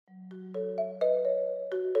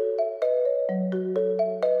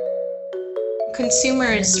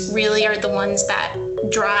consumers really are the ones that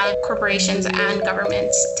drive corporations and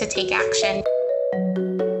governments to take action.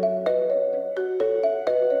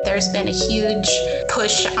 There's been a huge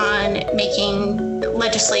push on making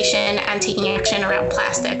legislation and taking action around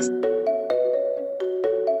plastics.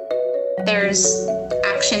 There's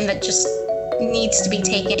action that just needs to be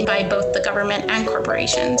taken by both the government and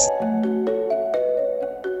corporations.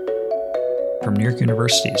 From New York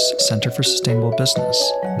University's Center for Sustainable Business,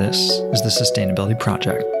 this is the Sustainability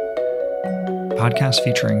Project, a podcast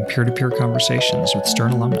featuring peer-to-peer conversations with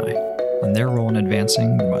Stern alumni on their role in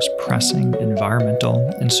advancing the most pressing environmental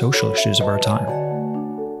and social issues of our time.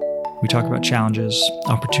 We talk about challenges,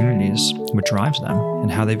 opportunities, what drives them,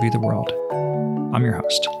 and how they view the world. I'm your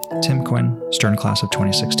host, Tim Quinn, Stern Class of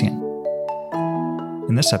 2016.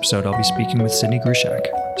 In this episode, I'll be speaking with Sydnee Grushack,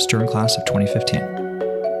 Stern Class of 2015.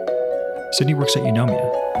 Sydnee works at Eunomia,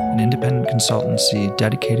 an independent consultancy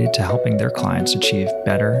dedicated to helping their clients achieve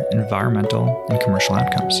better environmental and commercial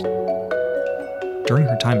outcomes. During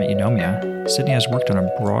her time at Eunomia, Sydnee has worked on a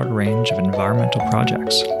broad range of environmental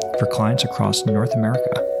projects for clients across North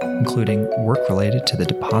America, including work related to the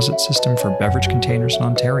deposit system for beverage containers in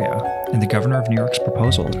Ontario and the Governor of New York's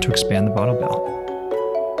proposal to expand the bottle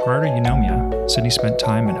bill. Prior to Eunomia, Sydnee spent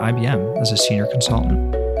time at IBM as a senior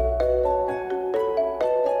consultant.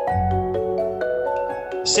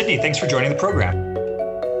 Sydnee, thanks for joining the program.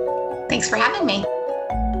 Thanks for having me.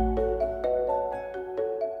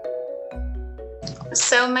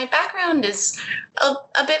 So my background is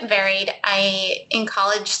a bit varied. I, in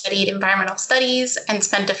college, studied environmental studies and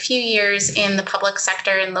spent a few years in the public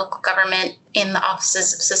sector and local government in the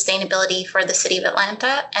offices of sustainability for the city of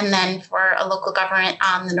Atlanta, and then for a local government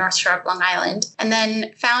on the North Shore of Long Island. And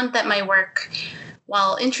then found that my work,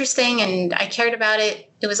 while interesting and I cared about it,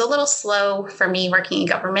 it was a little slow for me working in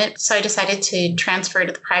government. So I decided to transfer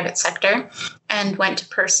to the private sector and went to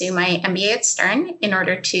pursue my MBA at Stern in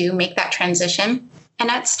order to make that transition.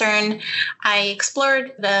 And at Stern, I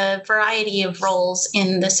explored the variety of roles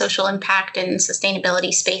in the social impact and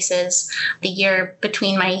sustainability spaces. The year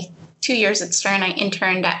between my 2 years at Stern, I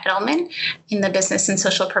interned at Edelman in the business and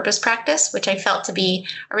social purpose practice, which I felt to be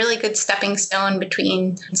a really good stepping stone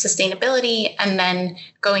between sustainability and then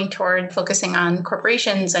going toward focusing on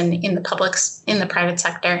corporations and in the private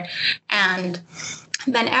sector. And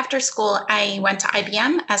then after school, I went to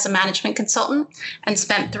IBM as a management consultant and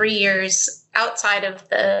spent 3 years outside of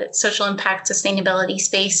the social impact sustainability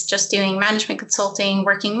space, just doing management consulting,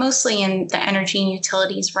 working mostly in the energy and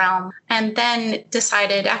utilities realm. And then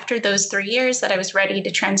decided after those 3 years that I was ready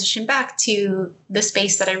to transition back to the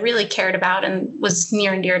space that I really cared about and was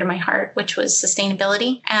near and dear to my heart, which was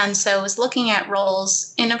sustainability. And so I was looking at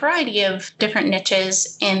roles in a variety of different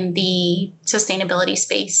niches in the sustainability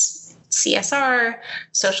space, CSR,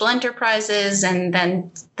 social enterprises, and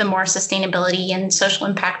then the more sustainability and social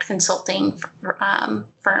impact consulting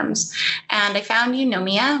firms. And I found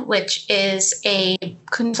Eunomia, which is a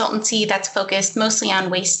consultancy that's focused mostly on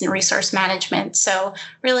waste and resource management. So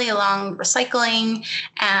really along recycling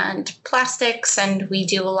and plastics. And we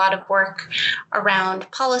do a lot of work around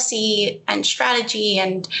policy and strategy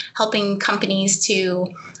and helping companies to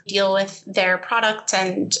deal with their products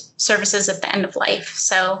and services at the end of life.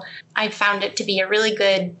 So I found it to be a really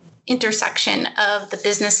good intersection of the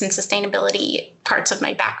business and sustainability parts of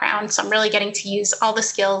my background. So I'm really getting to use all the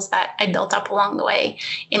skills that I built up along the way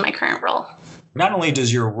in my current role. Not only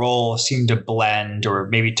does your role seem to blend or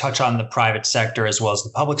maybe touch on the private sector as well as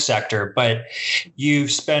the public sector, but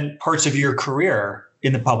you've spent parts of your career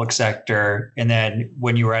in the public sector. And then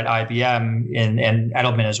when you were at IBM and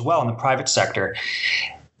Edelman as well in the private sector,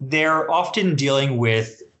 they're often dealing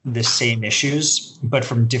with the same issues, but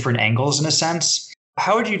from different angles in a sense.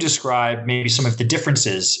 How would you describe maybe some of the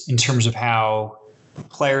differences in terms of how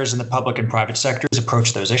players in the public and private sectors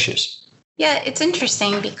approach those issues? Yeah, it's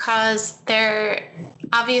interesting because there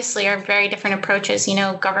obviously are very different approaches. You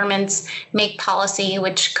know, governments make policy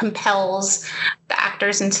which compels the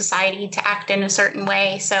actors in society to act in a certain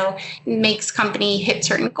way. So it makes company hit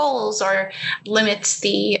certain goals or limits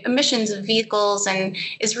the emissions of vehicles and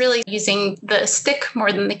is really using the stick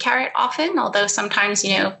more than the carrot often, although sometimes,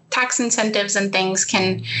 you know, tax incentives and things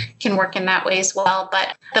can work in that way as well.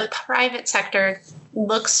 But the private sector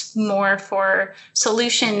looks more for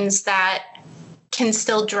solutions that can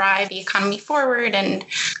still drive the economy forward and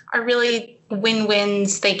are really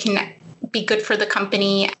win-wins. They can be good for the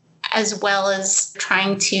company as well as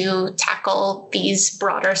trying to tackle these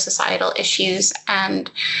broader societal issues. And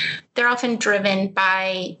they're often driven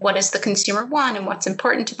by what does the consumer want and what's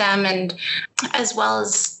important to them, and as well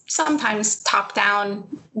as sometimes top-down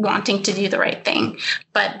wanting to do the right thing.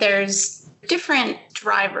 But there's different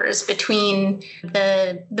drivers between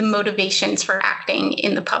the motivations for acting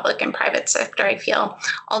in the public and private sector, I feel.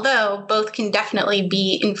 Although both can definitely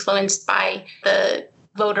be influenced by the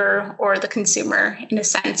voter or the consumer in a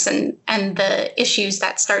sense, and the issues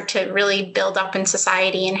that start to really build up in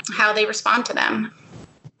society and how they respond to them.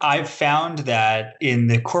 I've found that in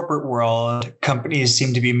the corporate world, companies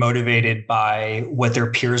seem to be motivated by what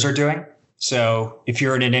their peers are doing. So if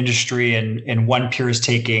you're in an industry and one peer is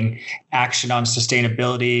taking action on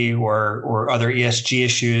sustainability or other ESG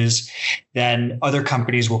issues, then other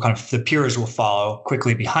companies the peers will follow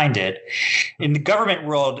quickly behind it. In the government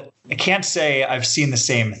world, I can't say I've seen the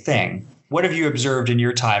same thing. What have you observed in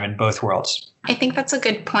your time in both worlds? I think that's a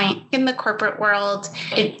good point. In the corporate world,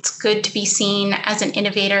 it's good to be seen as an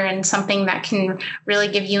innovator and something that can really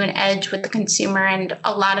give you an edge with the consumer. And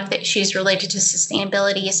a lot of the issues related to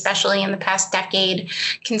sustainability, especially in the past decade,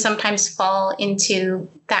 can sometimes fall into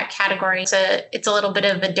that category. So it's a little bit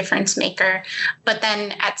of a difference maker. But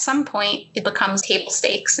then at some point, it becomes table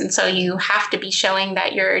stakes. And so you have to be showing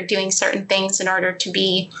that you're doing certain things in order to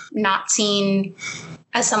be not seen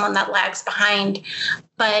as someone that lags behind.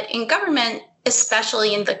 But in government,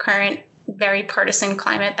 especially in the current very partisan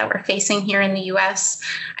climate that we're facing here in the US,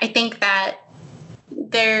 I think that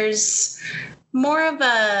there's more of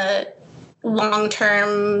a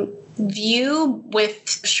long-term view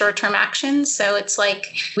with short-term actions. So it's like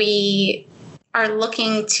we are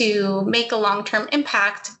looking to make a long-term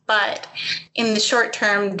impact, but in the short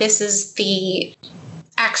term, this is the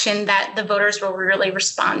action that the voters will really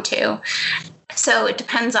respond to. So it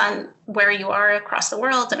depends on where you are across the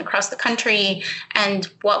world and across the country and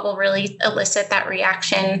what will really elicit that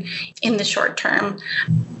reaction in the short term.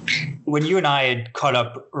 When you and I had caught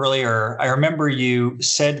up earlier, I remember you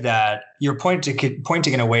said that you're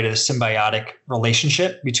pointing in a way to the symbiotic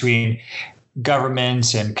relationship between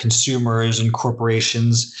governments and consumers and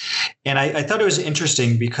corporations. And I thought it was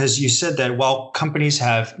interesting because you said that while companies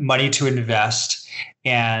have money to invest,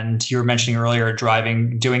 and you were mentioning earlier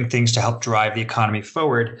doing things to help drive the economy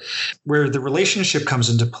forward, where the relationship comes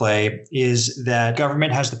into play is that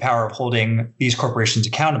government has the power of holding these corporations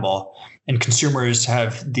accountable, and consumers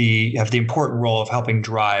have the important role of helping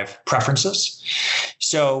drive preferences.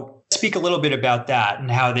 So speak a little bit about that and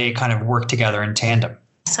how they kind of work together in tandem.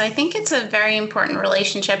 So I think it's a very important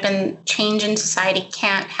relationship, and change in society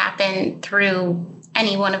can't happen through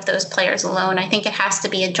any one of those players alone. I think it has to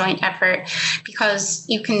be a joint effort, because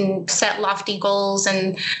you can set lofty goals,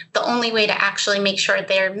 and the only way to actually make sure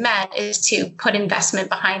they're met is to put investment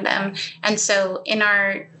behind them. And so in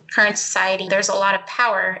our current society, there's a lot of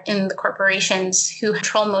power in the corporations who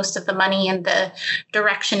control most of the money and the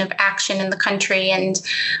direction of action in the country. And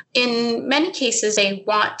in many cases, they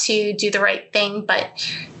want to do the right thing, but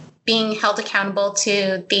being held accountable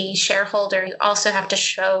to the shareholder, you also have to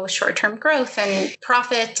show short-term growth and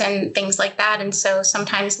profit and things like that. And so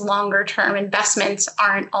sometimes longer-term investments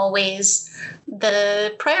aren't always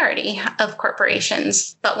the priority of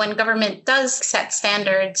corporations. But when government does set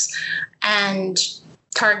standards and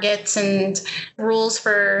targets and rules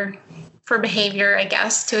for behavior, I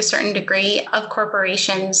guess, to a certain degree of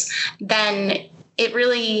corporations, then it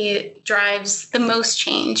really drives the most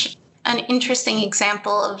change. An interesting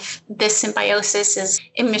example of this symbiosis is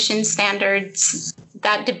emission standards,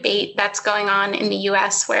 that debate that's going on in the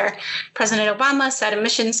US, where President Obama set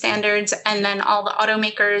emission standards, and then all the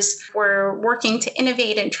automakers were working to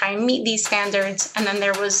innovate and try and meet these standards. And then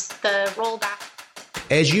there was the rollback.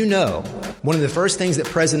 As you know, one of the first things that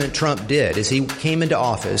President Trump did as he came into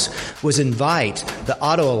office was invite the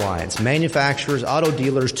Auto Alliance, manufacturers, auto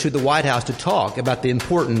dealers, to the White House to talk about the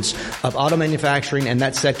importance of auto manufacturing and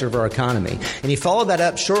that sector of our economy. And he followed that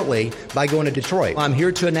up shortly by going to Detroit. I'm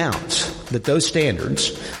here to announce that those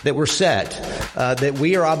standards that were set, that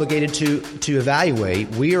we are obligated to evaluate,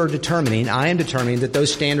 I am determining that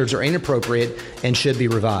those standards are inappropriate and should be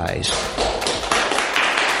revised.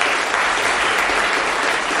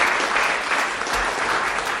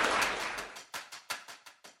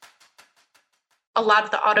 A lot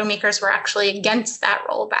of the automakers were actually against that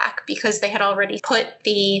rollback because they had already put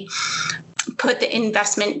the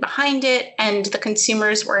investment behind it, and the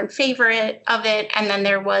consumers were in favor of it. And then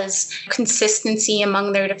there was consistency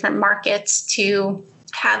among their different markets to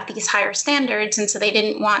have these higher standards. And so they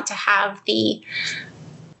didn't want to have the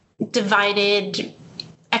divided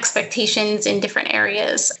expectations in different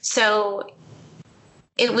areas. So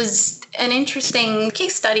it was an interesting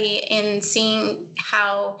case study in seeing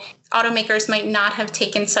how automakers might not have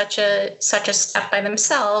taken such a step by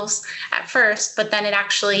themselves at first, but then it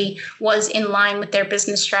actually was in line with their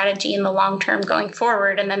business strategy in the long term going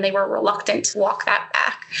forward, and then they were reluctant to walk that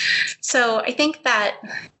back. So I think that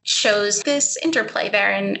shows this interplay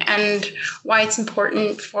there and why it's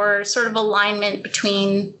important for sort of alignment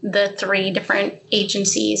between the three different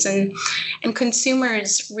agencies, and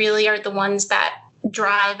consumers really are the ones that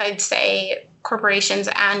drive, I'd say, corporations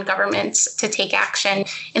and governments to take action.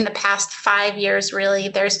 In the past 5 years, really,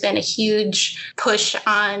 there's been a huge push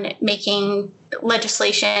on making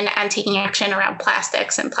legislation and taking action around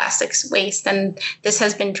plastics and plastics waste. And this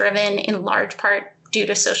has been driven in large part due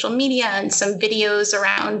to social media and some videos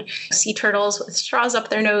around sea turtles with straws up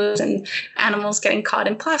their nose and animals getting caught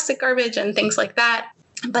in plastic garbage and things like that.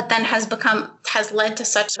 But then has led to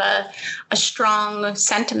such a strong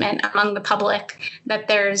sentiment among the public that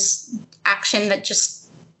there's action that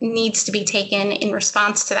just needs to be taken in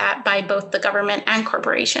response to that by both the government and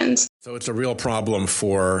corporations. So it's a real problem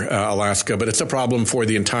for Alaska, but it's a problem for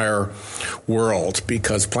the entire world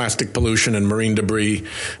because plastic pollution and marine debris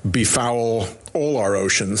befoul all our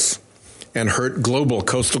oceans and hurt global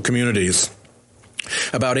coastal communities.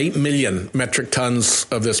 About 8 million metric tons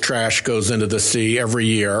of this trash goes into the sea every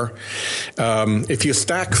year. If you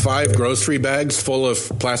stack 5 grocery bags full of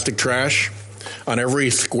plastic trash on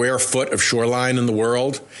every square foot of shoreline in the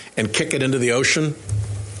world and kick it into the ocean,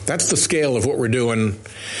 that's the scale of what we're doing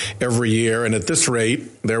every year. And at this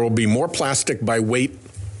rate, there will be more plastic by weight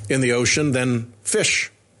in the ocean than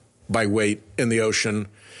fish by weight in the ocean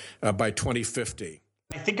by 2050.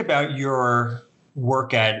 I think about your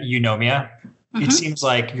work at Eunomia. Mm-hmm. It seems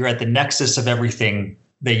like you're at the nexus of everything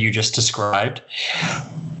that you just described.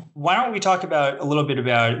 Why don't we talk about a little bit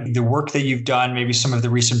about the work that you've done, maybe some of the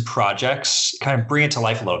recent projects, kind of bring it to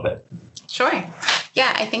life a little bit. Sure.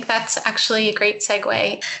 Yeah, I think that's actually a great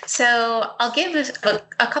segue. So I'll give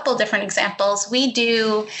a couple different examples. We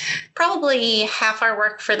do probably half our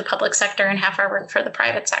work for the public sector and half our work for the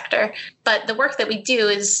private sector. But the work that we do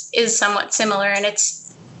is somewhat similar, and it's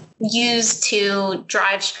used to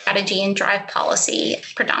drive strategy and drive policy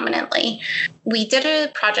predominantly. We did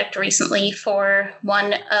a project recently for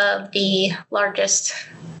one of the largest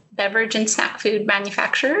beverage and snack food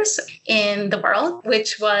manufacturers in the world,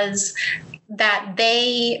 which was that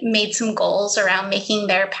they made some goals around making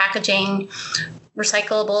their packaging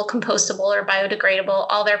recyclable, compostable, or biodegradable,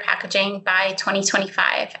 all their packaging by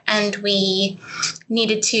 2025. And we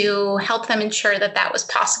needed to help them ensure that that was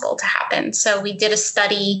possible to happen. So we did a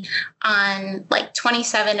study on like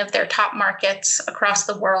 27 of their top markets across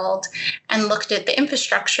the world and looked at the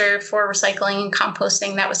infrastructure for recycling and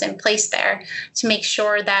composting that was in place there to make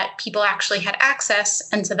sure that people actually had access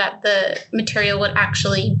and so that the material would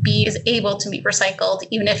actually be able to be recycled,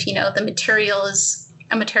 even if, the material is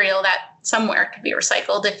a material that somewhere could be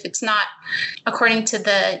recycled. If it's not, according to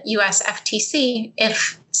the US FTC,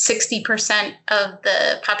 if 60% of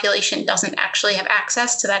the population doesn't actually have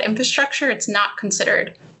access to that infrastructure, it's not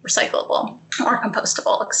considered recyclable or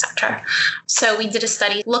compostable, etc. So we did a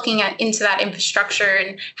study looking into that infrastructure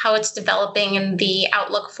and how it's developing and the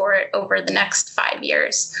outlook for it over the next 5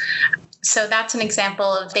 years. So that's an example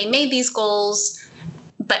of they made these goals,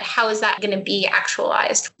 but how is that going to be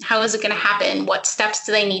actualized? How is it going to happen? What steps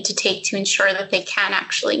do they need to take to ensure that they can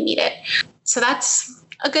actually meet it? So that's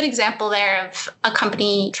a good example there of a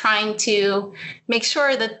company trying to make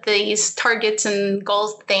sure that these targets and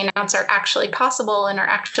goals that they announce are actually possible and are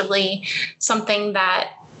actually something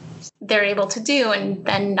that they're able to do and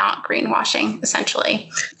then not greenwashing, essentially.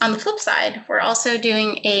 On the flip side, we're also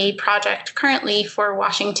doing a project currently for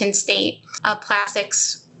Washington State, a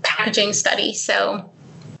plastics packaging study. So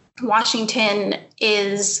Washington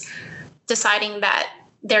is deciding that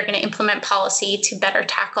they're going to implement policy to better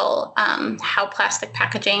tackle how plastic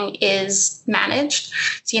packaging is managed.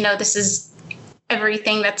 So, this is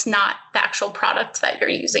everything that's not the actual product that you're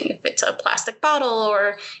using. If it's a plastic bottle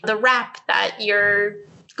or the wrap that your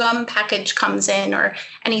gum package comes in or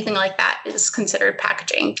anything like that is considered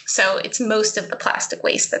packaging. So it's most of the plastic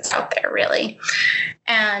waste that's out there, really.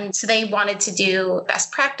 And so they wanted to do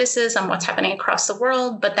best practices on what's happening across the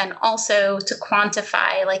world, but then also to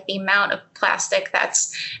quantify like the amount of plastic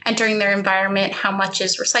that's entering their environment, how much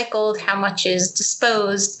is recycled, how much is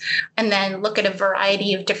disposed, and then look at a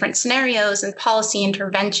variety of different scenarios and policy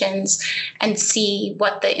interventions and see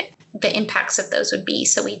what the impacts of those would be.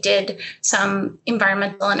 So we did some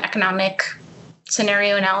environmental and economic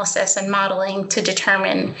scenario analysis and modeling to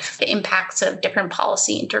determine the impacts of different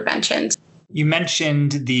policy interventions. You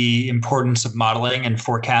mentioned the importance of modeling and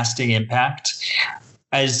forecasting impact.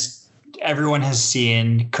 As everyone has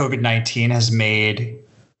seen, COVID-19 has made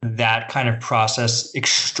that kind of process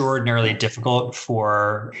extraordinarily difficult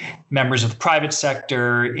for members of the private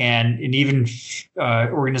sector and even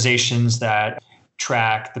organizations that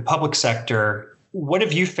track the public sector. What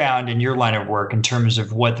have you found in your line of work in terms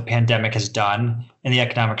of what the pandemic has done and the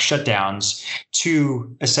economic shutdowns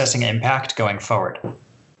to assessing impact going forward?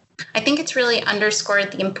 I think it's really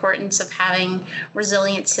underscored the importance of having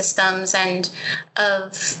resilient systems and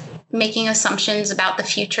of making assumptions about the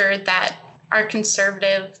future that are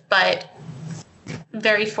conservative but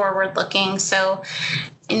very forward-looking. So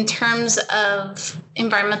in terms of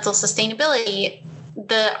environmental sustainability,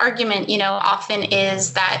 the argument, often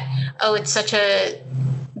is that, it's such a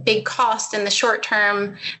big cost in the short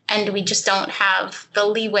term, and we just don't have the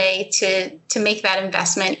leeway to make that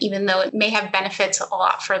investment, even though it may have benefits a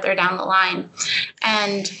lot further down the line.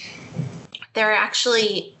 And there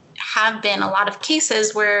actually have been a lot of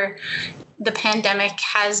cases where the pandemic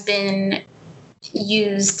has been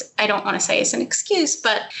used, I don't want to say as an excuse,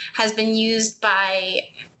 but has been used by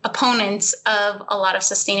opponents of a lot of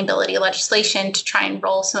sustainability legislation to try and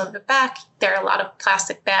roll some of it back. There are a lot of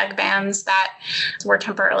plastic bag bans that were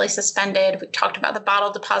temporarily suspended. We talked about the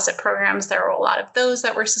bottle deposit programs. There were a lot of those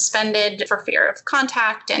that were suspended for fear of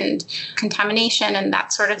contact and contamination and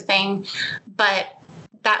that sort of thing. But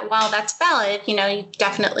that while that's valid, you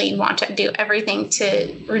definitely want to do everything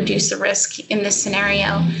to reduce the risk in this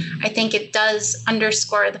scenario. I think it does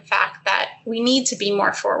underscore the fact that we need to be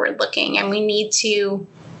more forward-looking, and we need to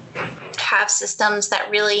have systems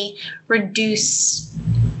that really reduce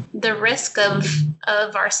the risk of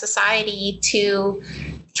our society to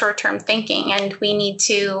short-term thinking. And we need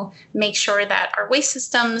to make sure that our waste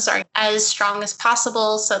systems are as strong as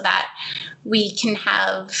possible so that we can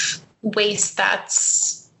have waste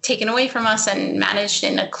that's taken away from us and managed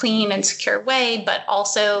in a clean and secure way, but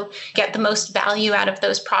also get the most value out of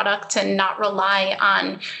those products and not rely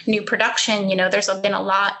on new production. There's been a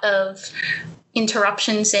lot of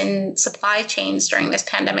interruptions in supply chains during this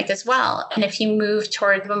pandemic as well. And if you move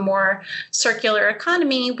toward a more circular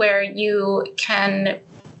economy where you can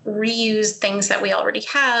reuse things that we already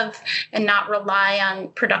have and not rely on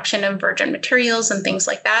production of virgin materials and things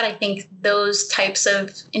like that, I think those types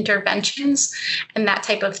of interventions and that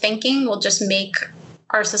type of thinking will just make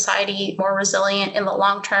our society more resilient in the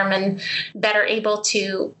long term and better able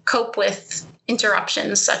to cope with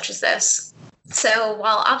interruptions such as this. So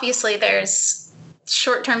while obviously there's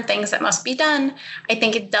short-term things that must be done, I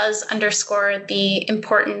think it does underscore the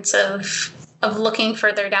importance of looking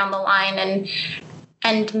further down the line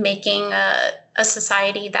and making a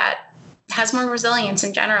society that has more resilience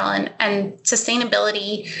in general. And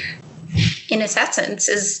sustainability, in its essence,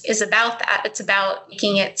 is about that. It's about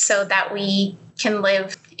making it so that we can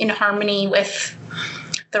live in harmony with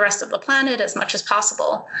the rest of the planet as much as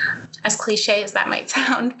possible. As cliche as that might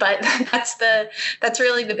sound, but that's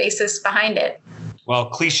really the basis behind it. Well,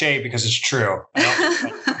 cliche because it's true. I don't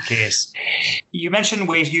think that's the case. You mentioned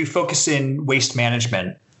you focus in waste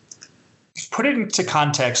management. Put it into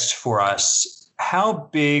context for us. How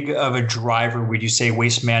big of a driver would you say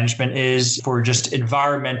waste management is for just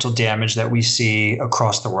environmental damage that we see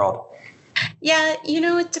across the world? Yeah,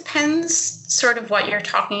 it depends sort of what you're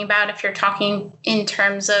talking about. If you're talking in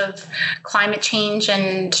terms of climate change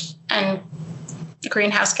and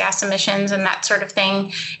greenhouse gas emissions and that sort of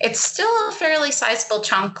thing, it's still a fairly sizable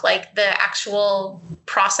chunk, like the actual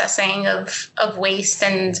processing of waste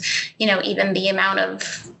and, even the amount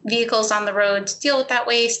of vehicles on the road to deal with that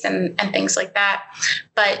waste and things like that.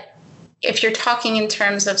 But if you're talking in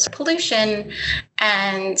terms of pollution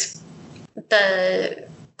and the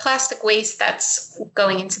plastic waste that's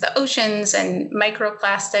going into the oceans and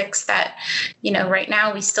microplastics that, right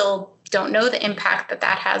now we still don't know the impact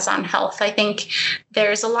that has on health. I think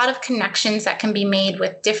there's a lot of connections that can be made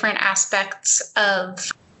with different aspects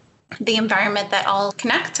of the environment that all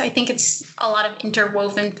connect. I think it's a lot of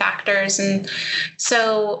interwoven factors. And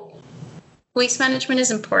so waste management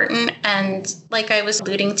is important. And like I was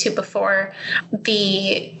alluding to before,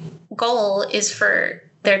 the goal is for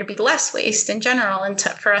there to be less waste in general and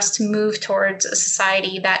for us to move towards a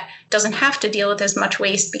society that doesn't have to deal with as much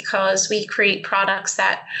waste because we create products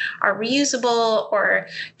that are reusable or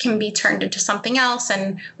can be turned into something else.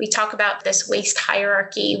 And we talk about this waste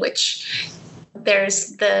hierarchy, which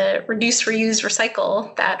there's the reduce, reuse,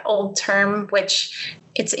 recycle, that old term, which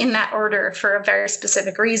it's in that order for a very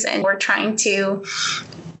specific reason. We're trying to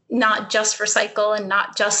not just recycle and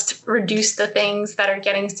not just reduce the things that are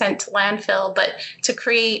getting sent to landfill, but to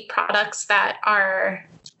create products that are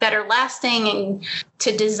that are lasting, and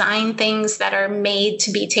to design things that are made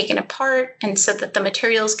to be taken apart, and so that the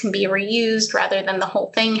materials can be reused rather than the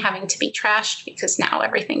whole thing having to be trashed because now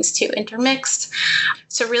everything's too intermixed.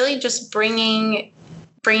 So really just bringing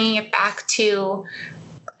it back to,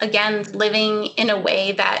 again, living in a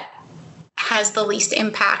way that has the least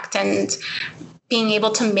impact and being able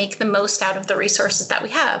to make the most out of the resources that we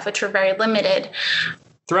have, which are very limited.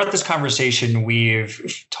 Throughout this conversation,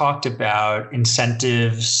 we've talked about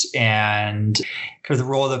incentives and kind of the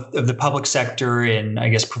role of the public sector in, I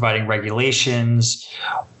guess, providing regulations.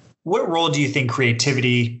 What role do you think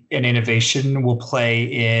creativity and innovation will play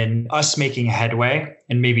in us making headway,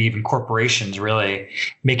 and maybe even corporations really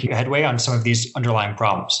making headway on some of these underlying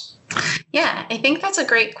problems? Yeah, I think that's a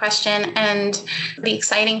great question. And the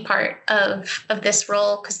exciting part of this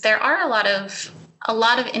role, because there are a lot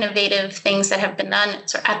of innovative things that have been done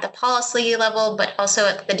at the policy level, but also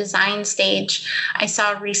at the design stage. I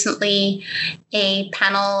saw recently a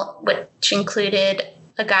panel which included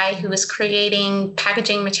a guy who was creating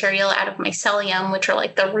packaging material out of mycelium, which are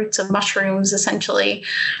like the roots of mushrooms, essentially,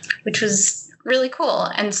 which was really cool.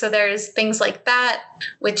 And so there's things like that,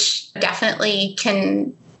 which definitely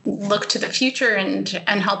can look to the future and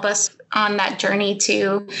help us on that journey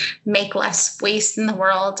to make less waste in the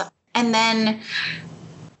world. And then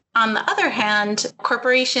on the other hand,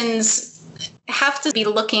 corporations have to be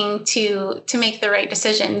looking to make the right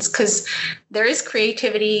decisions, because there is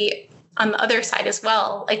creativity on the other side as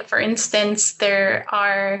well. Like, for instance, there's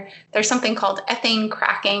something called ethane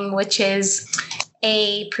cracking, which is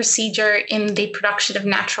a procedure in the production of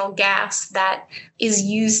natural gas that is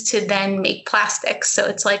used to then make plastics. So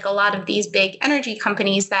it's like a lot of these big energy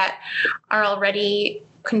companies that are already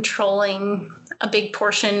controlling a big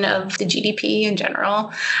portion of the GDP in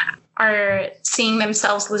general are seeing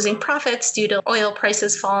themselves losing profits due to oil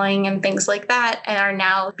prices falling and things like that, and are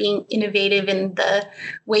now being innovative in the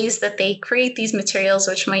ways that they create these materials,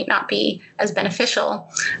 which might not be as beneficial.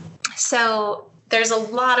 So there's a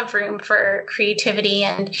lot of room for creativity,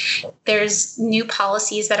 and there's new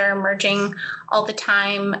policies that are emerging all the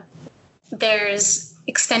time. There's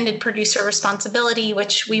extended producer responsibility,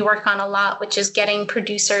 which we work on a lot, which is getting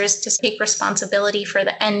producers to take responsibility for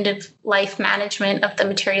the end of life management of the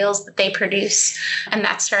materials that they produce. And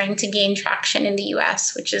that's starting to gain traction in the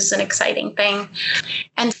US, which is an exciting thing.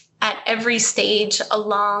 And at every stage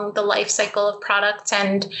along the life cycle of products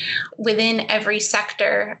and within every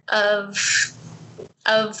sector of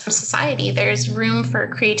society, there's room for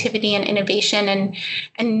creativity and innovation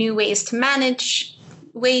and new ways to manage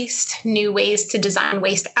waste, new ways to design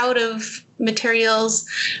waste out of materials,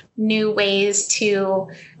 new ways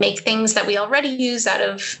to make things that we already use out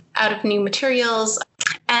of new materials.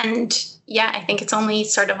 And yeah, I think it's only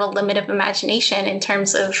sort of a limit of imagination in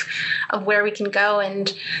terms of where we can go.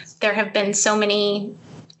 And there have been so many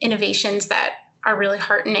innovations that are really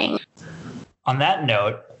heartening. On that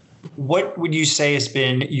note, what would you say has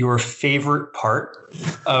been your favorite part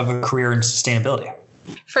of a career in sustainability?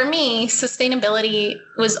 For me, sustainability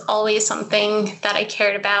was always something that I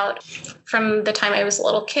cared about. From the time I was a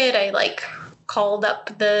little kid, I called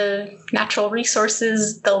up the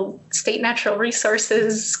state natural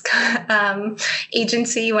resources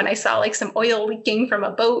agency when I saw some oil leaking from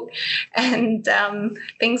a boat and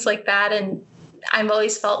things like that. And I've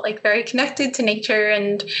always felt very connected to nature,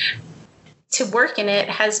 and to work in it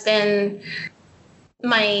has been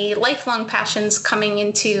my lifelong passions coming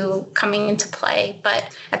into play.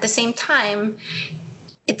 But at the same time,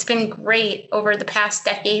 it's been great over the past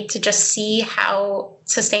decade to just see how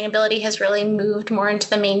sustainability has really moved more into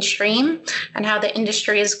the mainstream, and how the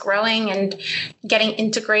industry is growing and getting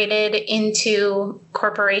integrated into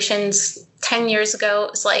corporations. 10 years ago,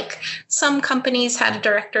 it was some companies had a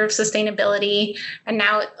director of sustainability, and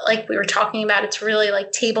now, we were talking about, it's really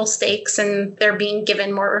table stakes, and they're being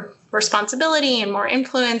given more responsibility and more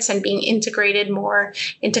influence and being integrated more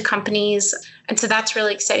into companies. And so that's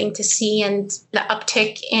really exciting to see, and the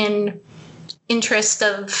uptick in interest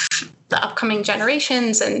of the upcoming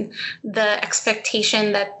generations and the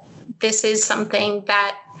expectation that this is something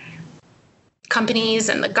that companies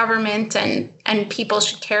and the government and people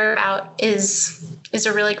should care about is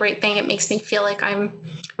a really great thing. It makes me feel like I'm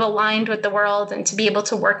aligned with the world, and to be able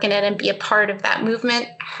to work in it and be a part of that movement,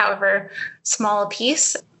 however small a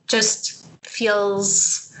piece, just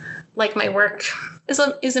feels like my work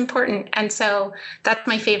is important. And so that's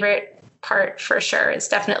my favorite part for sure. It's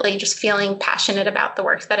definitely just feeling passionate about the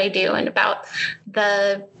work that I do and about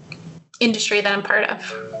the industry that I'm part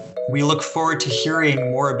of. We look forward to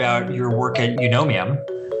hearing more about your work at Eunomia.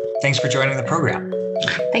 Thanks for joining the program.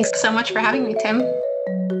 Thanks so much for having me, Tim.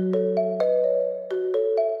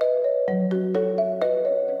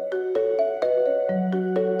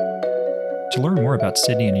 To learn more about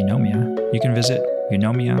Sydnee and Eunomia, you can visit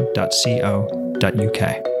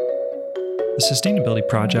eunomia.co.uk. The Sustainability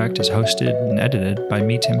Project is hosted and edited by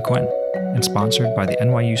me, Tim Quinn, and sponsored by the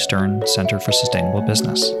NYU Stern Center for Sustainable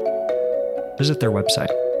Business. Visit their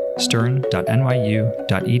website,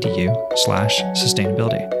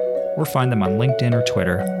 stern.nyu.edu/sustainability, or find them on LinkedIn or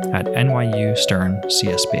Twitter at NYU Stern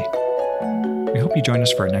CSB. We hope you join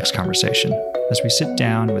us for our next conversation as we sit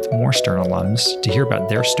down with more Stern alums to hear about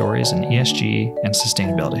their stories in ESG and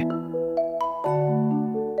sustainability.